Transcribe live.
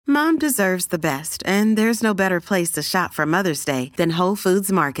Mom deserves the best, and there's no better place to shop for Mother's Day than Whole Foods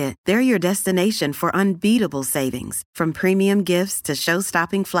Market. They're your destination for unbeatable savings, from premium gifts to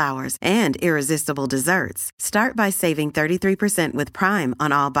show-stopping flowers and irresistible desserts. Start by saving 33% with Prime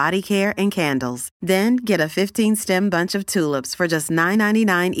on all body care and candles. Then get a 15-stem bunch of tulips for just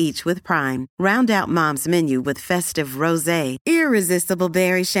 $9.99 each with Prime. Round out Mom's menu with festive rosé, irresistible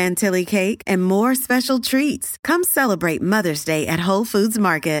berry chantilly cake, and more special treats. Come celebrate Mother's Day at Whole Foods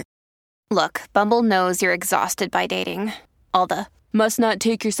Market. Look, Bumble knows you're exhausted by dating. All the, must not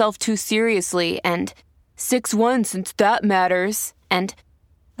take yourself too seriously, and 6'1" since that matters. And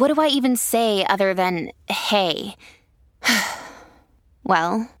what do I even say other than, hey?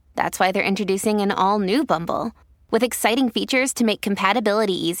 Well, that's why they're introducing an all-new Bumble, with exciting features to make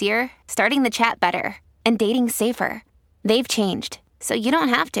compatibility easier, starting the chat better, and dating safer. They've changed, so you don't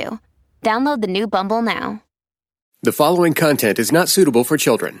have to. Download the new Bumble now. The following content is not suitable for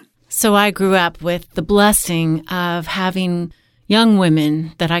children. So I grew up with the blessing of having young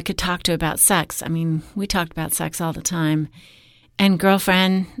women that I could talk to about sex. I mean, we talked about sex all the time. And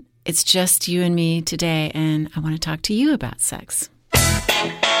girlfriend, it's just you and me today, and I want to talk to you about sex.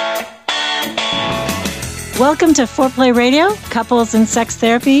 Welcome to Foreplay Radio, Couples and Sex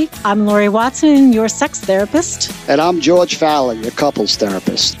Therapy. I'm Lori Watson, your sex therapist. And I'm George Fowler, your couples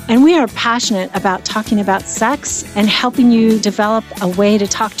therapist. And we are passionate about talking about sex and helping you develop a way to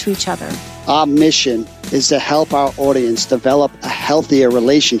talk to each other. Our mission is to help our audience develop a healthier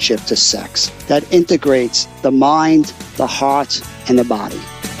relationship to sex that integrates the mind, the heart, and the body.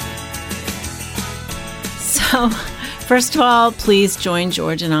 So, first of all, please join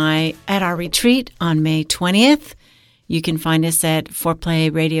George and I at our retreat on May 20th. You can find us at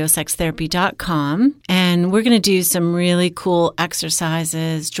foreplayradiosextherapy.com. And we're going to do some really cool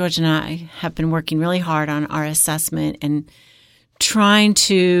exercises. George and I have been working really hard on our assessment and trying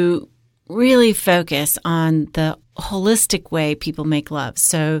to really focus on the holistic way people make love.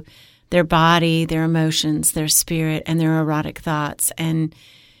 So their body, their emotions, their spirit, and their erotic thoughts. And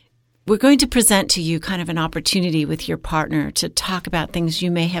we're going to present to you kind of an opportunity with your partner to talk about things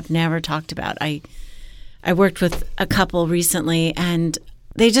you may have never talked about. I worked with a couple recently, and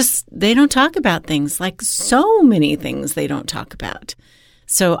they don't talk about things, like so many things they don't talk about.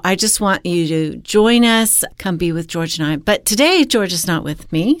 So I just want you to join us, come be with George and I. But today, George is not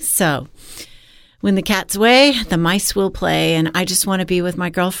with me, so when the cat's away, the mice will play, and I just want to be with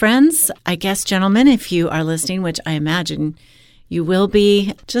my girlfriends. I guess, gentlemen, if you are listening, which I imagine you will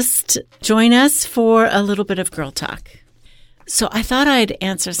be, just join us for a little bit of girl talk. So I thought I'd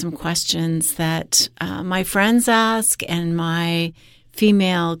answer some questions that my friends ask and my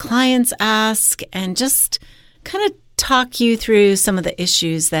female clients ask, and just kind of talk you through some of the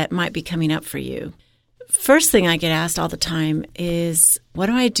issues that might be coming up for you. First thing I get asked all the time is, what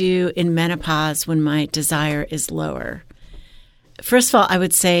do I do in menopause when my desire is lower? First of all, I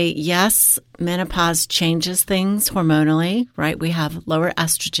would say, yes, menopause changes things hormonally, right? We have lower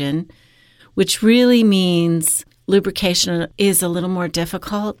estrogen, which really means lubrication is a little more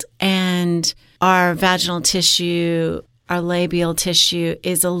difficult, and our vaginal tissue, our labial tissue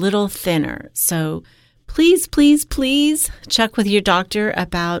is a little thinner. So please, please, please check with your doctor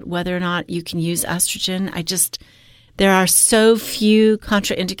about whether or not you can use estrogen. There are so few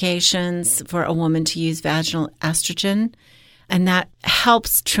contraindications for a woman to use vaginal estrogen. And that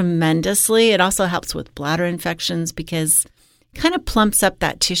helps tremendously. It also helps with bladder infections because it kind of plumps up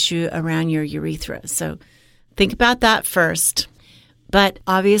that tissue around your urethra. So think about that first. But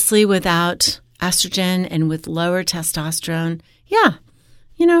obviously without estrogen and with lower testosterone,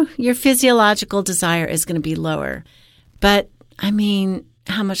 your physiological desire is going to be lower. But I mean,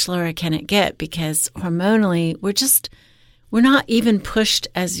 how much lower can it get? Because hormonally, we're not even pushed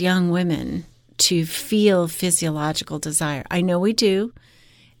as young women to feel physiological desire. I know we do,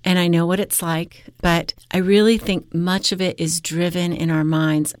 and I know what it's like, but I really think much of it is driven in our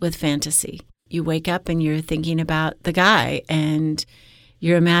minds with fantasy. You wake up and you're thinking about the guy, and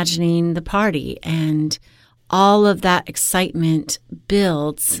you're imagining the party, and all of that excitement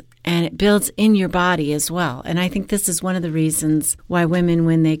builds, and it builds in your body as well. And I think this is one of the reasons why women,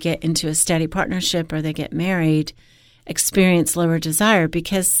 when they get into a steady partnership or they get married, experience lower desire,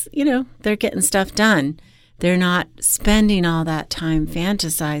 because, they're getting stuff done. They're not spending all that time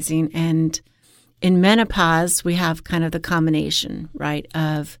fantasizing. And in menopause, we have kind of the combination, right,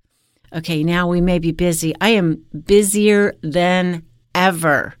 of, okay, now we may be busy. I am busier than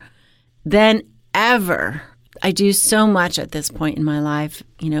ever. I do so much at this point in my life,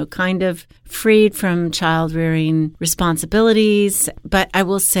 kind of freed from child-rearing responsibilities. But I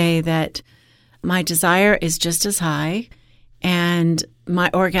will say that my desire is just as high, and my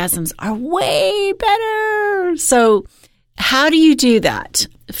orgasms are way better. So how do you do that?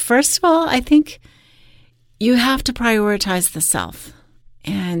 First of all, I think you have to prioritize the self.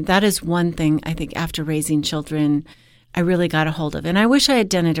 And that is one thing I think after raising children, I really got a hold of. And I wish I had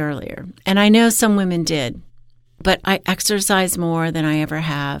done it earlier. And I know some women did. But I exercise more than I ever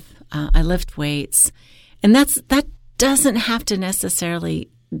have. I lift weights. And that doesn't have to necessarily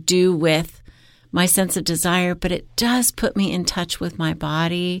do with my sense of desire, but it does put me in touch with my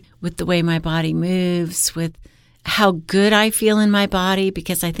body, with the way my body moves, with how good I feel in my body,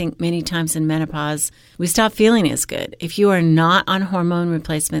 because I think many times in menopause, we stop feeling as good. If you are not on hormone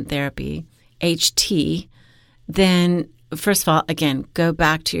replacement therapy, HT, then first of all, again, go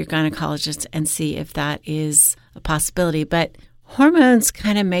back to your gynecologist and see if that is a possibility. But hormones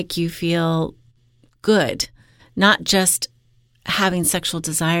kind of make you feel good, not just having sexual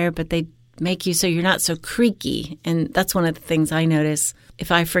desire, but they make you so you're not so creaky. And that's one of the things I notice.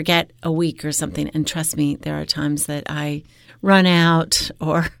 If I forget a week or something, and trust me, there are times that I run out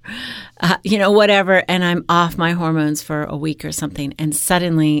or, whatever, and I'm off my hormones for a week or something, and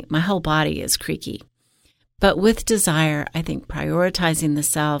suddenly my whole body is creaky. But with desire, I think prioritizing the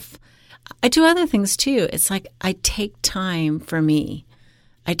self, I do other things too. It's like I take time for me.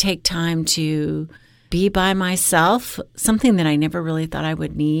 I take time to be by myself, something that I never really thought I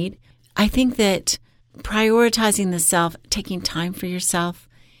would need. I think that prioritizing the self, taking time for yourself,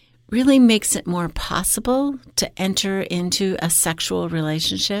 really makes it more possible to enter into a sexual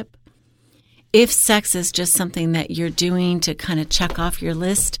relationship. If sex is just something that you're doing to kind of check off your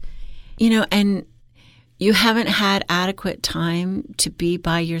list, and you haven't had adequate time to be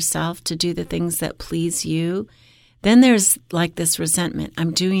by yourself, to do the things that please you, then there's like this resentment.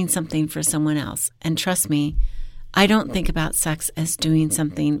 I'm doing something for someone else. And trust me, I don't think about sex as doing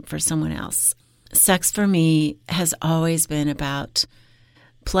something for someone else. Sex for me has always been about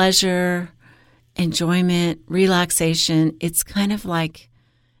pleasure, enjoyment, relaxation. It's kind of like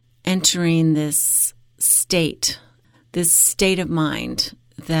entering this state of mind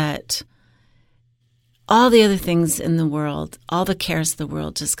that all the other things in the world, all the cares of the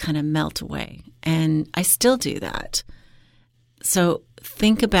world just kind of melt away. And I still do that. So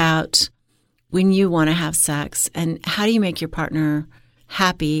think about when you want to have sex and how do you make your partner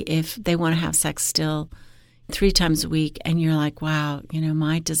happy if they want to have sex still 3 times a week and you're like, wow,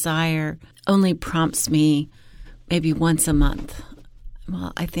 my desire only prompts me maybe once a month.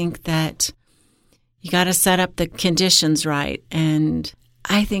 Well, I think that you got to set up the conditions right. And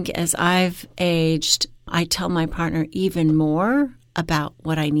I think as I've aged, I tell my partner even more about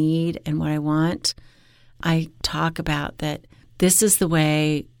what I need and what I want. I talk about that this is the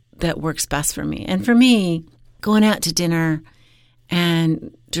way that works best for me. And for me, going out to dinner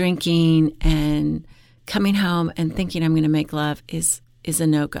and drinking and coming home and thinking I'm going to make love is a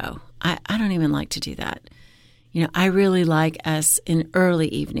no-go. I don't even like to do that. I really like us in early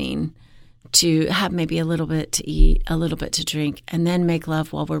evening to have maybe a little bit to eat, a little bit to drink, and then make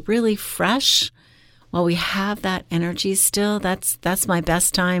love while we're really fresh, while we have that energy still. That's my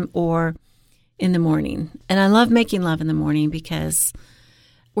best time, or in the morning. And I love making love in the morning because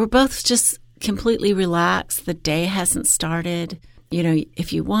we're both just completely relaxed. The day hasn't started.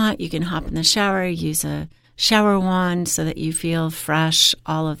 If you want, you can hop in the shower, use a shower wand so that you feel fresh,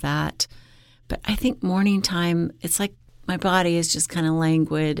 all of that. But I think morning time, it's like my body is just kind of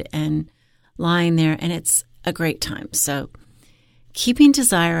languid and lying there, and it's a great time. So keeping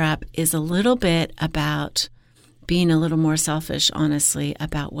desire up is a little bit about being a little more selfish, honestly,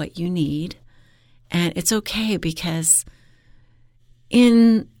 about what you need. And it's okay because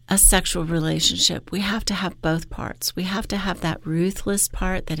in a sexual relationship, we have to have both parts. We have to have that ruthless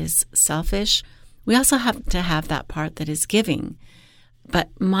part that is selfish. We also have to have that part that is giving. But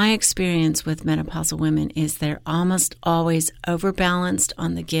my experience with menopausal women is they're almost always overbalanced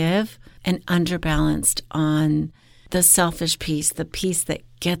on the give and underbalanced on the selfish piece, the piece that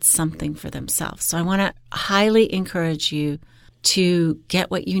gets something for themselves. So I want to highly encourage you to get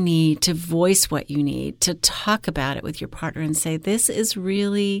what you need, to voice what you need, to talk about it with your partner and say, this is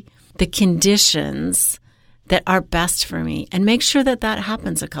really the conditions that are best for me. And make sure that that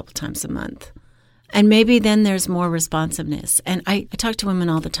happens a couple times a month. And maybe then there's more responsiveness. And I talk to women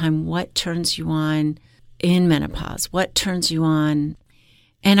all the time, what turns you on in menopause? What turns you on?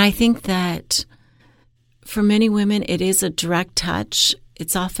 And I think that for many women, it is a direct touch.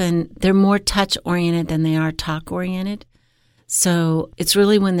 It's often, they're more touch-oriented than they are talk-oriented. So it's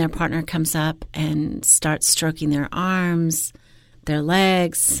really when their partner comes up and starts stroking their arms, their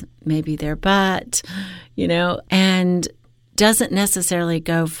legs, maybe their butt, and doesn't necessarily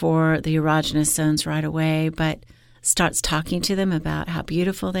go for the erogenous zones right away, but starts talking to them about how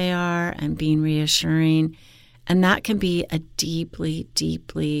beautiful they are and being reassuring. And that can be a deeply,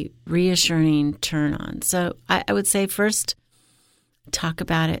 deeply reassuring turn on. So I would say first, talk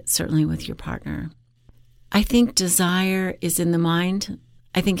about it, certainly with your partner. I think desire is in the mind.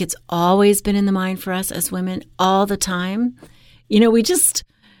 I think it's always been in the mind for us as women all the time. You know, we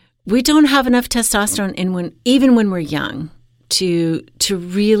don't have enough testosterone even when we're young to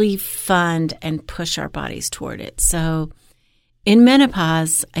really fund and push our bodies toward it. So in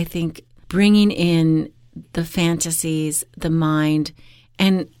menopause, I think bringing in the fantasies, the mind,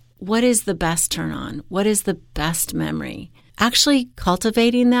 and what is the best turn on? What is the best memory? Actually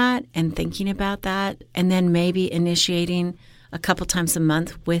cultivating that and thinking about that, and then maybe initiating a couple times a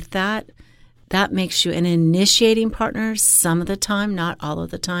month with that makes you an initiating partner some of the time, not all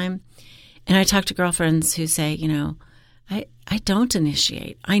of the time. And I talk to girlfriends who say, you know, I don't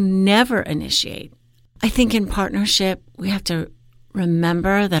initiate. I never initiate. I think in partnership, we have to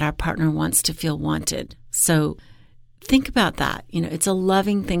remember that our partner wants to feel wanted. So think about that. You know, it's a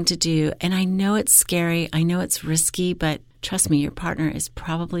loving thing to do. And I know it's scary. I know it's risky, but trust me, your partner is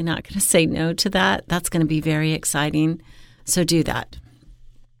probably not going to say no to that. That's going to be very exciting. So do that.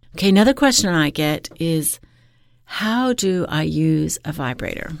 Okay, another question I get is, how do I use a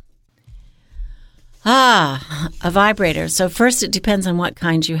vibrator? A vibrator. So first, it depends on what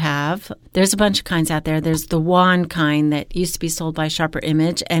kind you have. There's a bunch of kinds out there. There's the wand kind that used to be sold by Sharper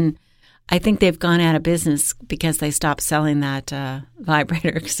Image, and I think they've gone out of business because they stopped selling that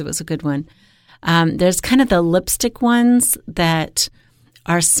vibrator because it was a good one. There's kind of the lipstick ones that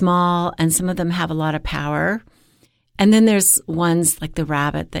are small, and some of them have a lot of power. And then there's ones like the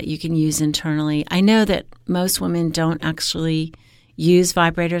Rabbit that you can use internally. I know that most women don't actually use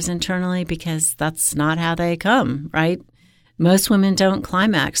vibrators internally because that's not how they come, right? Most women don't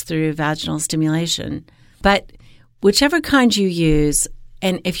climax through vaginal stimulation. But whichever kind you use,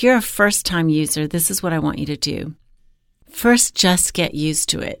 and if you're a first-time user, this is what I want you to do. First, just get used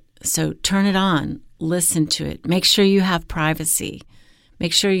to it. So turn it on, listen to it, make sure you have privacy,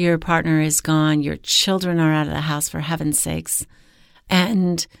 make sure your partner is gone, your children are out of the house, for heaven's sakes,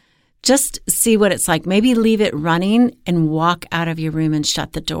 and just see what it's like. Maybe leave it running and walk out of your room and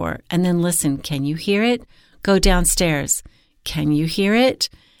shut the door, and then listen. Can you hear it? Go downstairs. Can you hear it?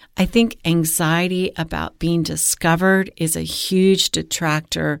 I think anxiety about being discovered is a huge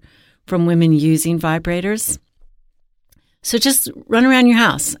detractor from women using vibrators. So just run around your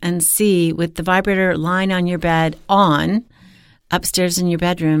house and see, with the vibrator lying on your bed on, upstairs in your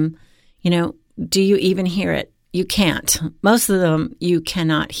bedroom, you know, do you even hear it? You can't. Most of them, you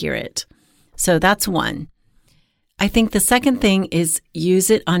cannot hear it. So that's one. I think the second thing is use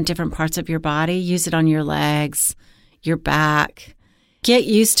it on different parts of your body. Use it on your legs, your back. Get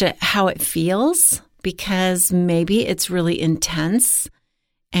used to how it feels, because maybe it's really intense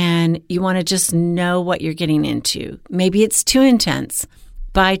and you want to just know what you're getting into. Maybe it's too intense.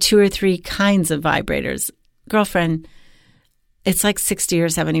 Buy 2 or 3 kinds of vibrators. Girlfriend, it's like 60 or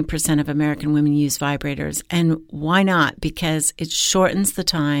 70% of American women use vibrators. And why not? Because it shortens the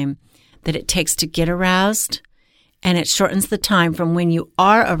time that it takes to get aroused, and it shortens the time from when you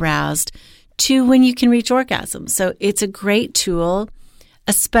are aroused to when you can reach orgasm. So it's a great tool,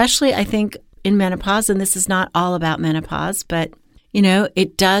 especially I think in menopause. And this is not all about menopause, but you know,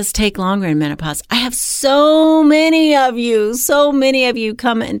 it does take longer in menopause. I have so many of you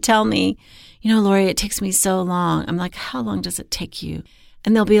come and tell me, you know, Lori, it takes me so long. I'm like, how long does it take you?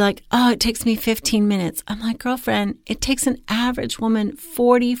 And they'll be like, oh, it takes me 15 minutes. I'm like, girlfriend, it takes an average woman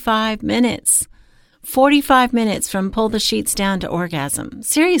 45 minutes. 45 minutes from pull the sheets down to orgasm.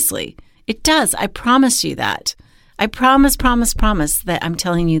 Seriously, it does. I promise you that. I promise that I'm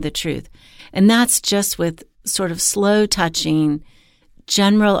telling you the truth. And that's just with sort of slow touching,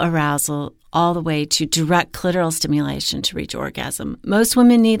 general arousal, all the way to direct clitoral stimulation to reach orgasm. Most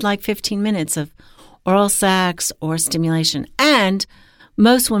women need like 15 minutes of oral sex or stimulation. And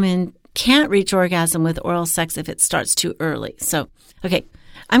most women can't reach orgasm with oral sex if it starts too early. So, okay,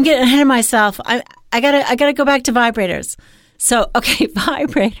 I'm getting ahead of myself. I gotta go back to vibrators. So, okay,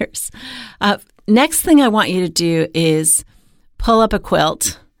 vibrators. Next thing I want you to do is pull up a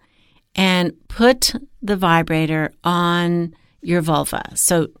quilt and put the vibrator on your vulva.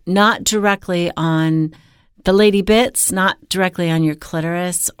 So not directly on the lady bits, not directly on your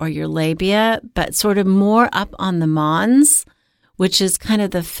clitoris or your labia, but sort of more up on the mons, which is kind of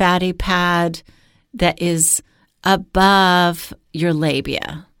the fatty pad that is above your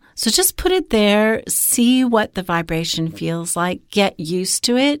labia. So just put it there, see what the vibration feels like, get used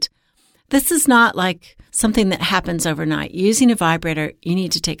to it. This is not like something that happens overnight. Using a vibrator, you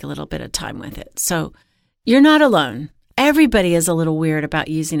need to take a little bit of time with it. So you're not alone. Everybody is a little weird about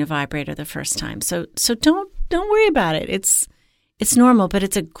using a vibrator the first time. So don't worry about it. It's normal, but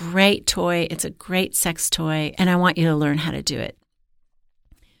it's a great toy. It's a great sex toy, and I want you to learn how to do it.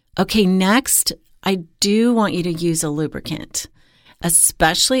 Okay, next, I do want you to use a lubricant,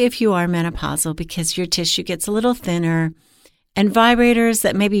 especially if you are menopausal, because your tissue gets a little thinner, and vibrators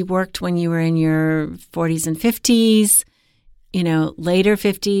that maybe worked when you were in your 40s and 50s, later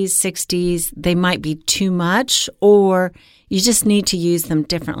 50s, 60s, they might be too much, or you just need to use them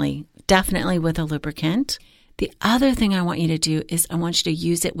differently, definitely with a lubricant. The other thing I want you to do is I want you to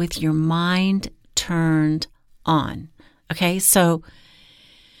use it with your mind turned on. Okay, so,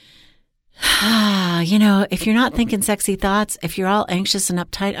 if you're not thinking sexy thoughts, if you're all anxious and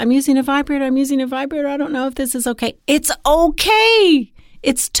uptight, I'm using a vibrator, I don't know if this is okay. It's okay.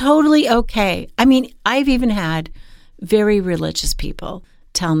 It's totally okay. I mean, I've even had very religious people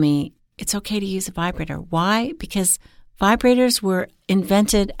tell me it's okay to use a vibrator. Why? Because vibrators were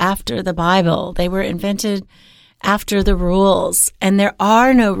invented after the Bible. They were invented after the rules, and there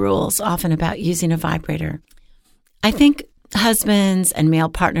are no rules often about using a vibrator. I think husbands and male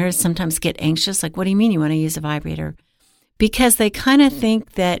partners sometimes get anxious, like, what do you mean you want to use a vibrator? Because they kind of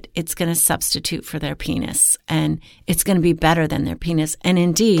think that it's going to substitute for their penis and it's going to be better than their penis. And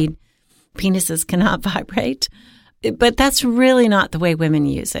indeed, penises cannot vibrate. But that's really not the way women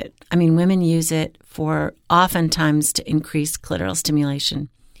use it. I mean, women use it for oftentimes to increase clitoral stimulation.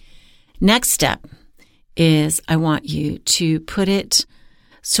 Next step is I want you to put it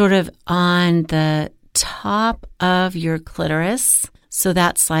sort of on the top of your clitoris. So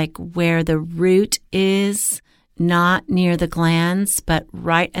that's like where the root is, not near the glands, but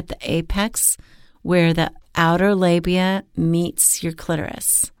right at the apex where the outer labia meets your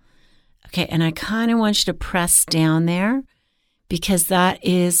clitoris. Okay, and I kind of want you to press down there because that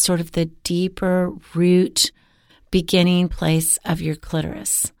is sort of the deeper root beginning place of your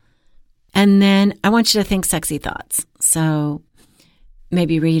clitoris. And then I want you to think sexy thoughts. So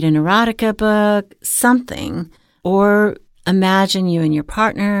maybe read an erotica book, something, or imagine you and your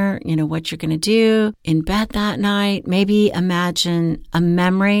partner, what you're going to do in bed that night. Maybe imagine a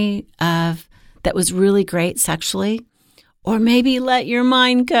memory that was really great sexually. Or maybe let your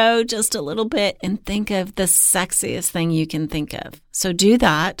mind go just a little bit and think of the sexiest thing you can think of. So do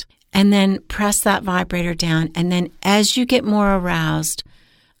that and then press that vibrator down. And then as you get more aroused,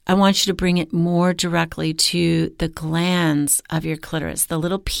 I want you to bring it more directly to the glands of your clitoris, the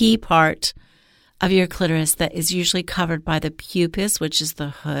little P part of your clitoris that is usually covered by the pubis, which is the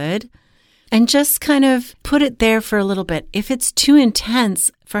hood. And just kind of put it there for a little bit. If it's too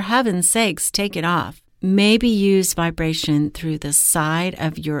intense, for heaven's sakes, take it off. Maybe use vibration through the side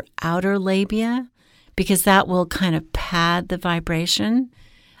of your outer labia because that will kind of pad the vibration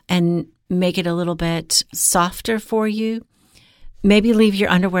and make it a little bit softer for you. Maybe leave your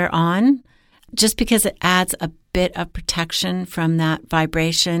underwear on just because it adds a bit of protection from that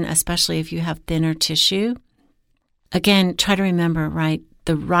vibration, especially if you have thinner tissue. Again, try to remember, right?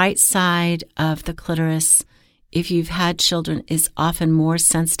 The right side of the clitoris, if you've had children, is often more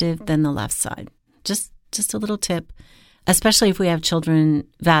sensitive than the left side. Just a little tip, especially if we have children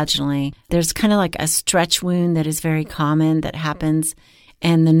vaginally. There's kind of like a stretch wound that is very common that happens,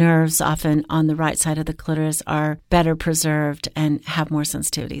 and the nerves often on the right side of the clitoris are better preserved and have more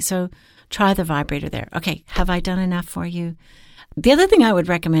sensitivity. So try the vibrator there. Okay, have I done enough for you? The other thing I would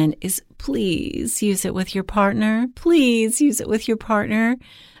recommend is please use it with your partner. Please use it with your partner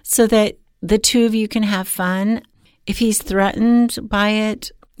so that the two of you can have fun. If he's threatened by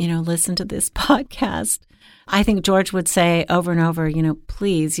it, listen to this podcast. I think George would say over and over,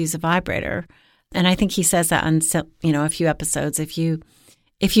 please use a vibrator. And I think he says that on, a few episodes. If you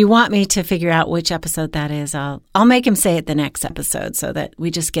want me to figure out which episode that is, I'll make him say it the next episode so that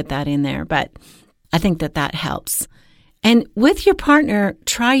we just get that in there. But I think that helps. And with your partner,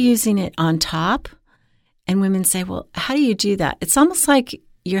 try using it on top. And women say, well, how do you do that? It's almost like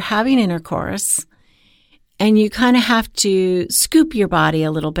you're having intercourse and you kind of have to scoop your body a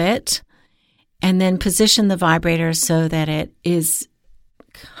little bit and then position the vibrator so that it is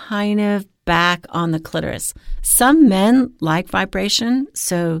kind of back on the clitoris. Some men like vibration,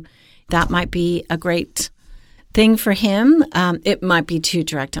 so that might be a great thing for him. It might be too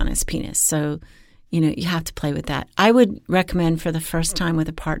direct on his penis. So, you have to play with that. I would recommend for the first time with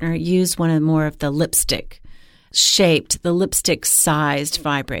a partner, use one of more of the lipstick sized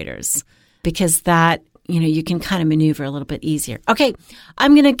vibrators because that, you can kind of maneuver a little bit easier. Okay,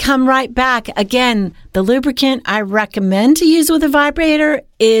 I'm going to come right back. Again, the lubricant I recommend to use with a vibrator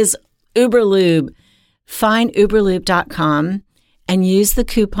is Uberlube. Find uberlube.com and use the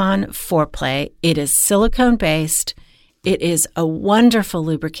coupon Foreplay. It is silicone-based. It is a wonderful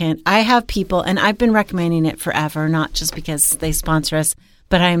lubricant. I have people, and I've been recommending it forever, not just because they sponsor us,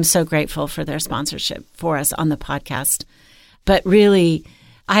 but I am so grateful for their sponsorship for us on the podcast. But really,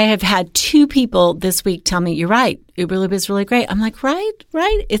 I have had 2 people this week tell me, you're right, Uberlube is really great. I'm like, right?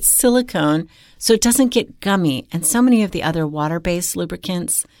 It's silicone, so it doesn't get gummy. And so many of the other water-based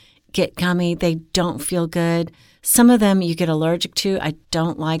lubricants get gummy. They don't feel good. Some of them you get allergic to. I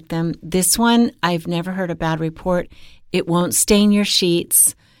don't like them. This one, I've never heard a bad report. It won't stain your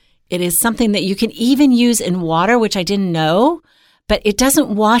sheets. It is something that you can even use in water, which I didn't know, but it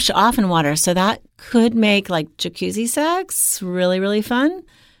doesn't wash off in water. So that could make like jacuzzi sex really, really fun.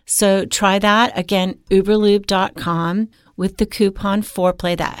 So try that. Again, uberlube.com with the coupon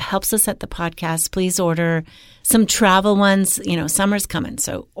Foreplay. That helps us at the podcast. Please order some travel ones. Summer's coming.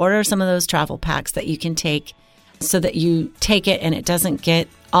 So order some of those travel packs that you can take so that you take it and it doesn't get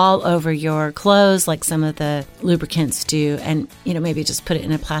all over your clothes like some of the lubricants do. And, maybe just put it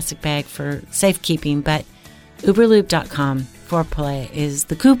in a plastic bag for safekeeping. But uberlube.com Foreplay is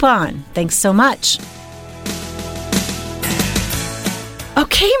the coupon. Thanks so much.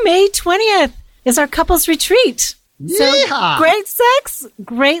 Okay, May 20th is our couples retreat. So great sex,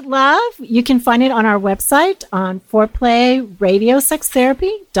 great love. You can find it on our website on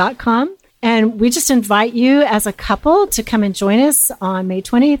foreplayradiosextherapy.com. And we just invite you as a couple to come and join us on May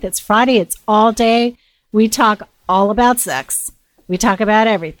 20th. It's Friday. It's all day. We talk all about sex. We talk about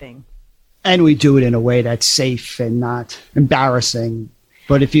everything. And we do it in a way that's safe and not embarrassing.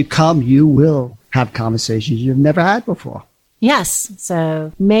 But if you come, you will have conversations you've never had before. Yes.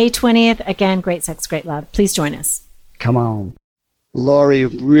 So May 20th, again, great sex, great love. Please join us. Come on. Lori,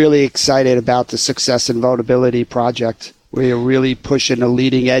 really excited about the Success and Vulnerability Project. We are really pushing the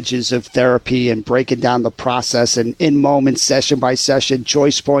leading edges of therapy and breaking down the process and in moments, session by session,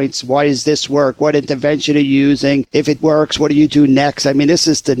 choice points. Why does this work? What intervention are you using? If it works, what do you do next? I mean, this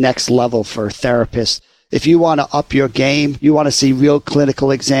is the next level for therapists. If you want to up your game, you want to see real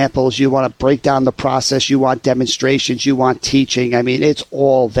clinical examples, you want to break down the process, you want demonstrations, you want teaching. I mean, it's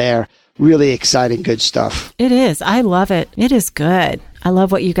all there. Really exciting, good stuff. It is. I love it. It is good. I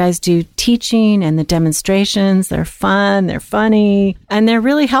love what you guys do teaching and the demonstrations. They're fun, they're funny, and they're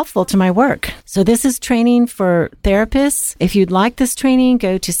really helpful to my work. So this is training for therapists. If you'd like this training,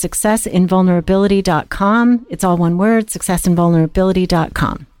 go to successinvulnerability.com. It's all one word,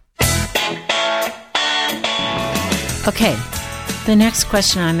 successinvulnerability.com. Okay, the next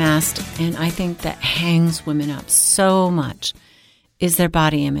question I'm asked, and I think that hangs women up so much, is their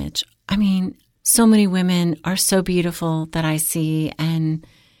body image. I mean, so many women are so beautiful that I see, and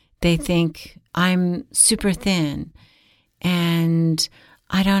they think I'm super thin and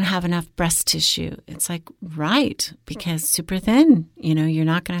I don't have enough breast tissue. It's like, right, because super thin, you're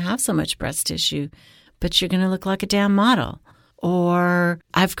not going to have so much breast tissue, but you're going to look like a damn model. Or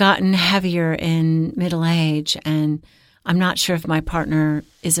I've gotten heavier in middle age and I'm not sure if my partner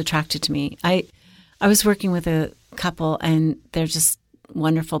is attracted to me. I was working with a couple and they're just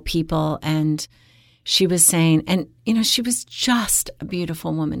wonderful people, and she was saying, and she was just a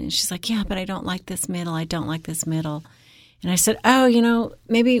beautiful woman, and she's like, yeah, but I don't like this middle. I don't like this middle. And I said, oh,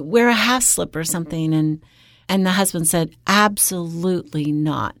 maybe wear a half slip or something. And the husband said, absolutely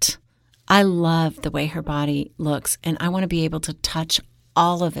not. I love the way her body looks, and I want to be able to touch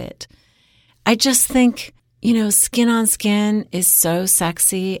all of it. I just think, skin on skin is so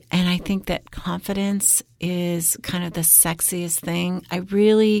sexy, and I think that confidence is kind of the sexiest thing. I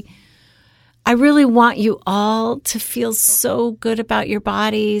really want you all to feel so good about your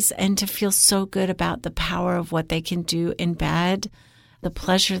bodies and to feel so good about the power of what they can do in bed, the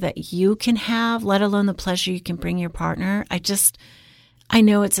pleasure that you can have, let alone the pleasure you can bring your partner. I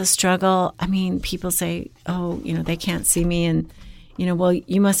know it's a struggle. I mean, people say, oh, they can't see me, and well,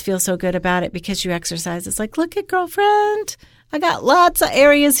 you must feel so good about it because you exercise. It's like, look at girlfriend. I got lots of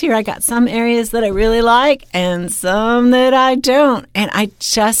areas here. I got some areas that I really like and some that I don't. And I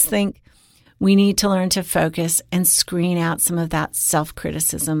just think we need to learn to focus and screen out some of that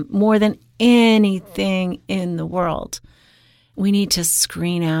self-criticism more than anything in the world. We need to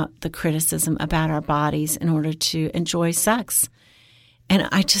screen out the criticism about our bodies in order to enjoy sex. And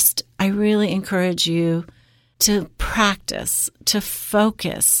I really encourage you to practice, to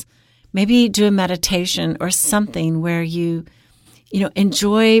focus, maybe do a meditation or something where you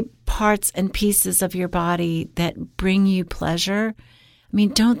enjoy parts and pieces of your body that bring you pleasure. I mean,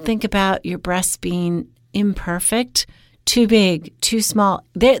 don't think about your breasts being imperfect, too big, too small.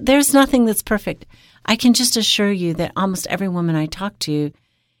 There's nothing that's perfect. I can just assure you that almost every woman I talk to,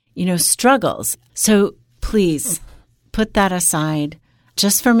 struggles. So please put that aside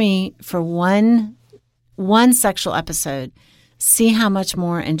just for me for one sexual episode. See how much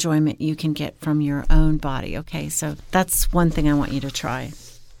more enjoyment you can get from your own body. Okay, so that's one thing I want you to try.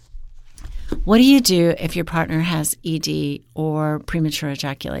 What do you do if your partner has ED or premature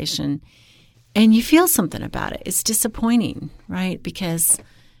ejaculation and you feel something about it? It's disappointing, right? Because,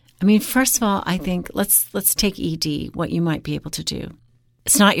 I mean, first of all, I think let's take ED, what you might be able to do.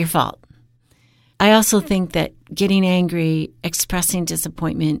 It's not your fault. I also think that getting angry, expressing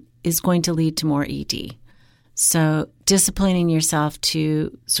disappointment is going to lead to more ED. So disciplining yourself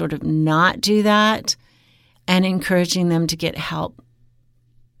to sort of not do that and encouraging them to get help.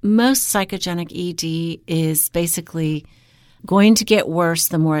 Most psychogenic ED is basically going to get worse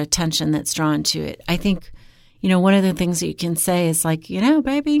the more attention that's drawn to it. I think, one of the things that you can say is like,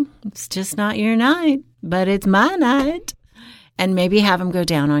 baby, it's just not your night, but it's my night. And maybe have him go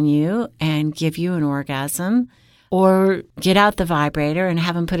down on you and give you an orgasm, or get out the vibrator and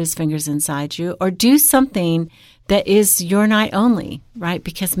have him put his fingers inside you, or do something that is your night only, right?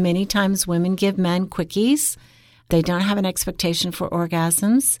 Because many times women give men quickies. They don't have an expectation for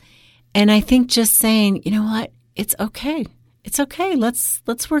orgasms. And I think just saying, you know what, it's okay. It's okay. Let's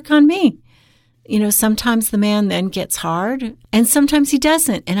work on me. Sometimes the man then gets hard and sometimes he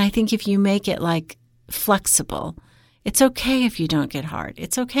doesn't. And I think if you make it like flexible, it's okay if you don't get hard.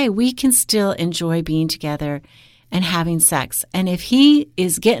 It's okay. We can still enjoy being together and having sex. And if he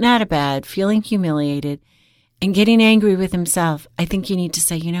is getting out of bed, feeling humiliated and getting angry with himself, I think you need to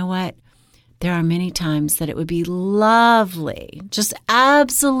say, you know what? There are many times that it would be lovely, just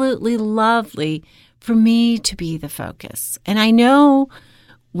absolutely lovely for me to be the focus. And I know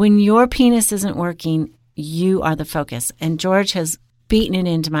when your penis isn't working, you are the focus. And George has beaten it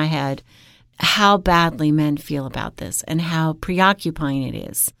into my head how badly men feel about this and how preoccupying it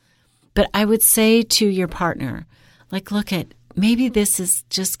is. But I would say to your partner, like, look at, maybe this is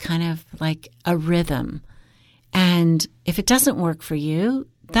just kind of like a rhythm. And if it doesn't work for you,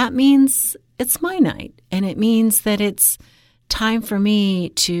 that means it's my night. And it means that it's time for me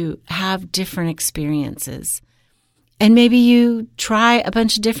to have different experiences. And maybe you try a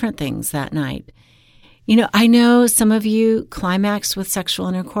bunch of different things that night. I know some of you climaxed with sexual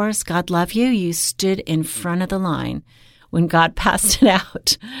intercourse. God love you. You stood in front of the line when God passed it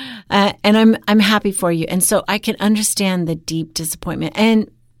out. And I'm happy for you. And so I can understand the deep disappointment.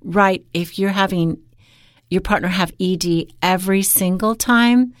 And right, if you're having your partner have ED every single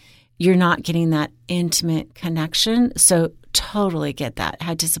time, you're not getting that intimate connection. So totally get that,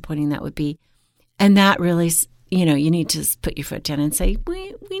 how disappointing that would be. And that really, you need to put your foot down and say,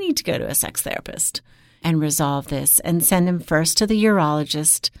 we need to go to a sex therapist and resolve this, and send him first to the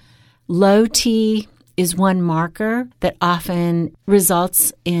urologist. Low T is one marker that often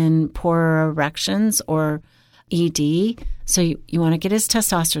results in poorer erections or ED. So you want to get his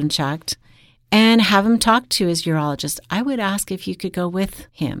testosterone checked and have him talk to his urologist. I would ask if you could go with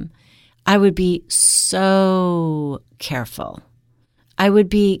him. I would be so careful.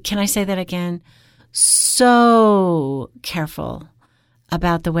 Can I say that again? So careful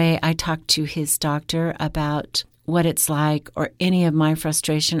about the way I talk to his doctor about what it's like or any of my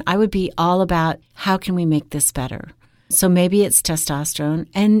frustration. I would be all about how can we make this better? So maybe it's testosterone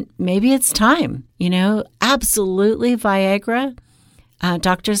and maybe it's time, absolutely Viagra.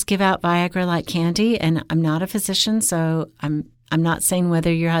 Doctors give out Viagra like candy, and I'm not a physician, so I'm not saying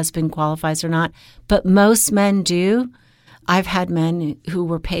whether your husband qualifies or not, but most men do. I've had men who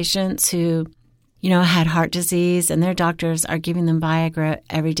were patients who had heart disease, and their doctors are giving them Viagra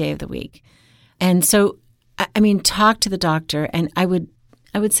every day of the week. And so, talk to the doctor, and I would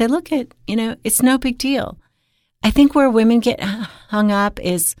say, look, it's no big deal. I think where women get hung up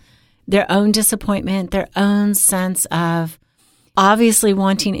is their own disappointment, their own sense of obviously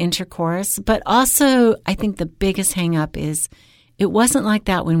wanting intercourse, but also I think the biggest hang up is it wasn't like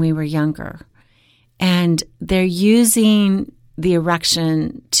that when we were younger. And they're using the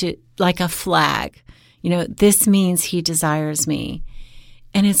erection to like a flag. This means he desires me.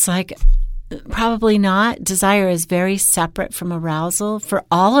 And it's like, probably not. Desire is very separate from arousal for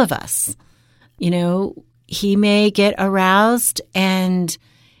all of us. He may get aroused and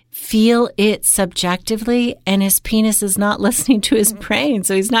feel it subjectively, and his penis is not listening to his brain,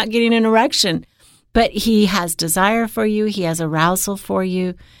 so he's not getting an erection. But he has desire for you. He has arousal for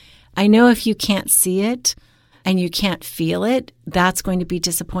you. I know if you can't see it and you can't feel it, that's going to be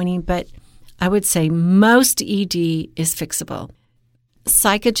disappointing. But I would say most ED is fixable.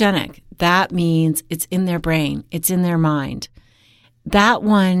 Psychogenic, that means it's in their brain. It's in their mind. That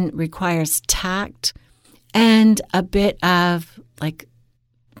one requires tact and a bit of like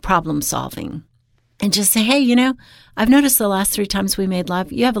problem solving. and just say, hey, I've noticed the last 3 times we made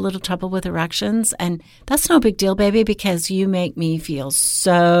love, you have a little trouble with erections. And that's no big deal, baby, because you make me feel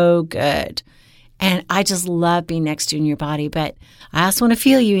so good. And I just love being next to you in your body. But I also want to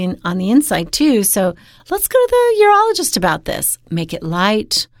feel you on the inside, too. So let's go to the urologist about this. Make it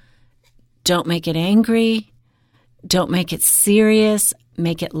light. Don't make it angry. Don't make it serious.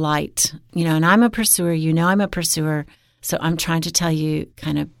 Make it light. And I'm a pursuer. I'm a pursuer. So I'm trying to tell you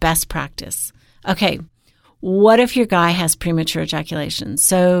kind of best practice. Okay, what if your guy has premature ejaculation?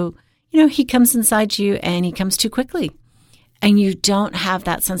 So, he comes inside you and he comes too quickly and you don't have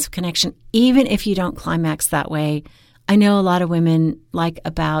that sense of connection, even if you don't climax that way. I know a lot of women like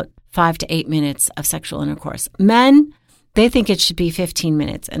about 5 to 8 minutes of sexual intercourse. Men, they think it should be 15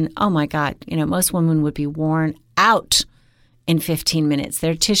 minutes. And oh my God, most women would be worn out in 15 minutes.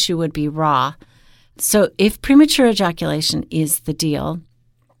 Their tissue would be raw. So if premature ejaculation is the deal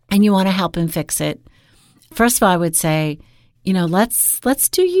and you want to help him fix it, first of all, I would say, let's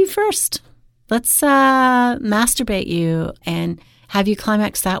do you first. Let's masturbate you and have you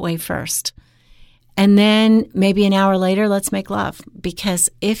climax that way first. And then maybe an hour later, let's make love. Because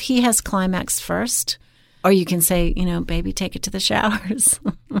if he has climaxed first, or you can say, baby, take it to the showers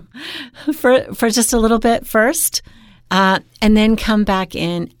for just a little bit first, and then come back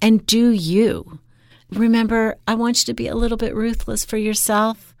in and do you. Remember, I want you to be a little bit ruthless for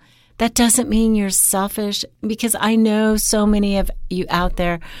yourself. That doesn't mean you're selfish, because I know so many of you out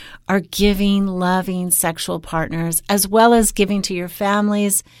there are giving, loving sexual partners, as well as giving to your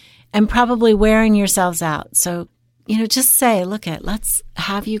families and probably wearing yourselves out. So, just say, let's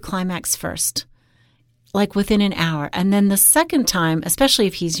have you climax first, like within an hour. And then the second time, especially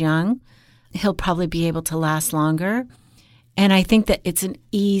if he's young, he'll probably be able to last longer. And I think that it's an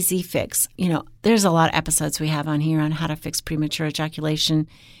easy fix. There's a lot of episodes we have on here on how to fix premature ejaculation.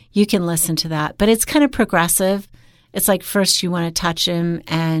 You can listen to that. But it's kind of progressive. It's like first you want to touch him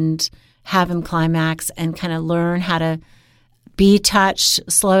and have him climax and kind of learn how to be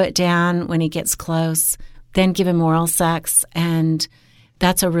touched, slow it down when he gets close, then give him oral sex. And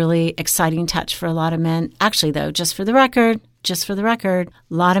that's a really exciting touch for a lot of men. Actually, though, just for the record, a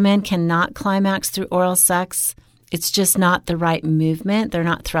lot of men cannot climax through oral sex. It's just not the right movement. They're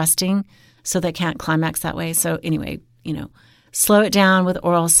not thrusting, so they can't climax that way. So anyway, slow it down with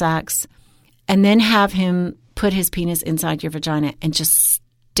oral sex and then have him put his penis inside your vagina and just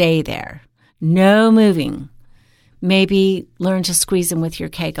stay there. No moving. Maybe learn to squeeze him with your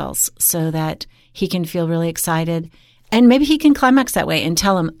Kegels so that he can feel really excited. And maybe he can climax that way and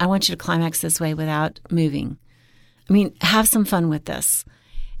tell him, I want you to climax this way without moving. Have some fun with this.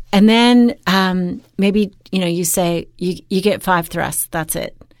 And then maybe, you say you get 5 thrusts. That's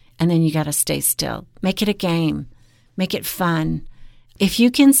it. And then you got to stay still. Make it a game. Make it fun. If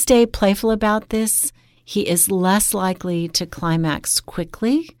you can stay playful about this, he is less likely to climax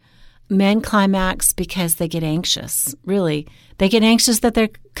quickly. Men climax because they get anxious, really. They get anxious that they're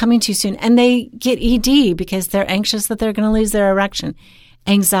coming too soon. And they get ED because they're anxious that they're going to lose their erection.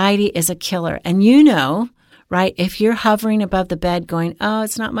 Anxiety is a killer. And right, if you're hovering above the bed going, oh,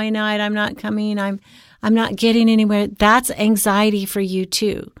 it's not my night, I'm not coming, I'm not getting anywhere, that's anxiety for you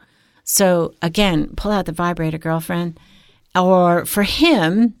too. So again, pull out the vibrator, girlfriend. Or for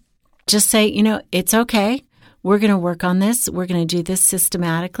him, just say, it's okay. We're going to work on this. We're going to do this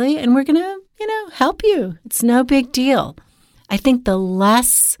systematically, and we're going to, help you. It's no big deal. I think the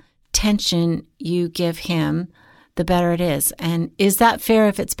less tension you give him, the better it is. And is that fair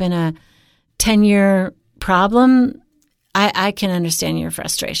if it's been a 10-year problem? I can understand your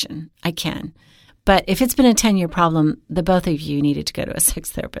frustration. I can. But if it's been a 10-year problem, the both of you needed to go to a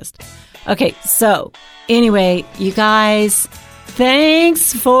sex therapist. Okay, so anyway, you guys,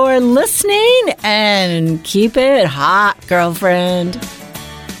 thanks for listening and keep it hot, girlfriend.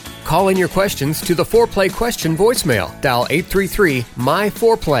 Call in your questions to the Foreplay question voicemail. Dial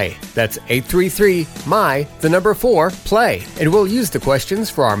 833-MY-4PLAY. That's 833-MY-4-PLAY. And we'll use the questions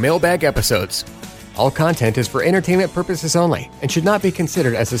for our mailbag episodes. All content is for entertainment purposes only and should not be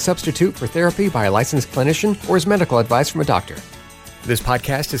considered as a substitute for therapy by a licensed clinician or as medical advice from a doctor. This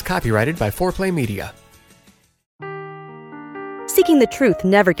podcast is copyrighted by Foreplay Media. Seeking the truth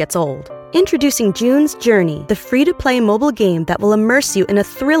never gets old. Introducing June's Journey, the free-to-play mobile game that will immerse you in a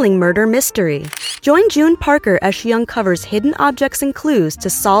thrilling murder mystery. Join June Parker as she uncovers hidden objects and clues to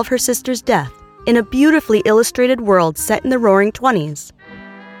solve her sister's death in a beautifully illustrated world set in the Roaring '20s.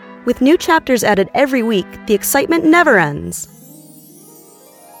 With new chapters added every week, the excitement never ends.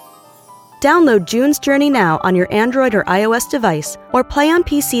 Download June's Journey now on your Android or iOS device, or play on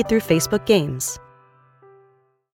PC through Facebook Games.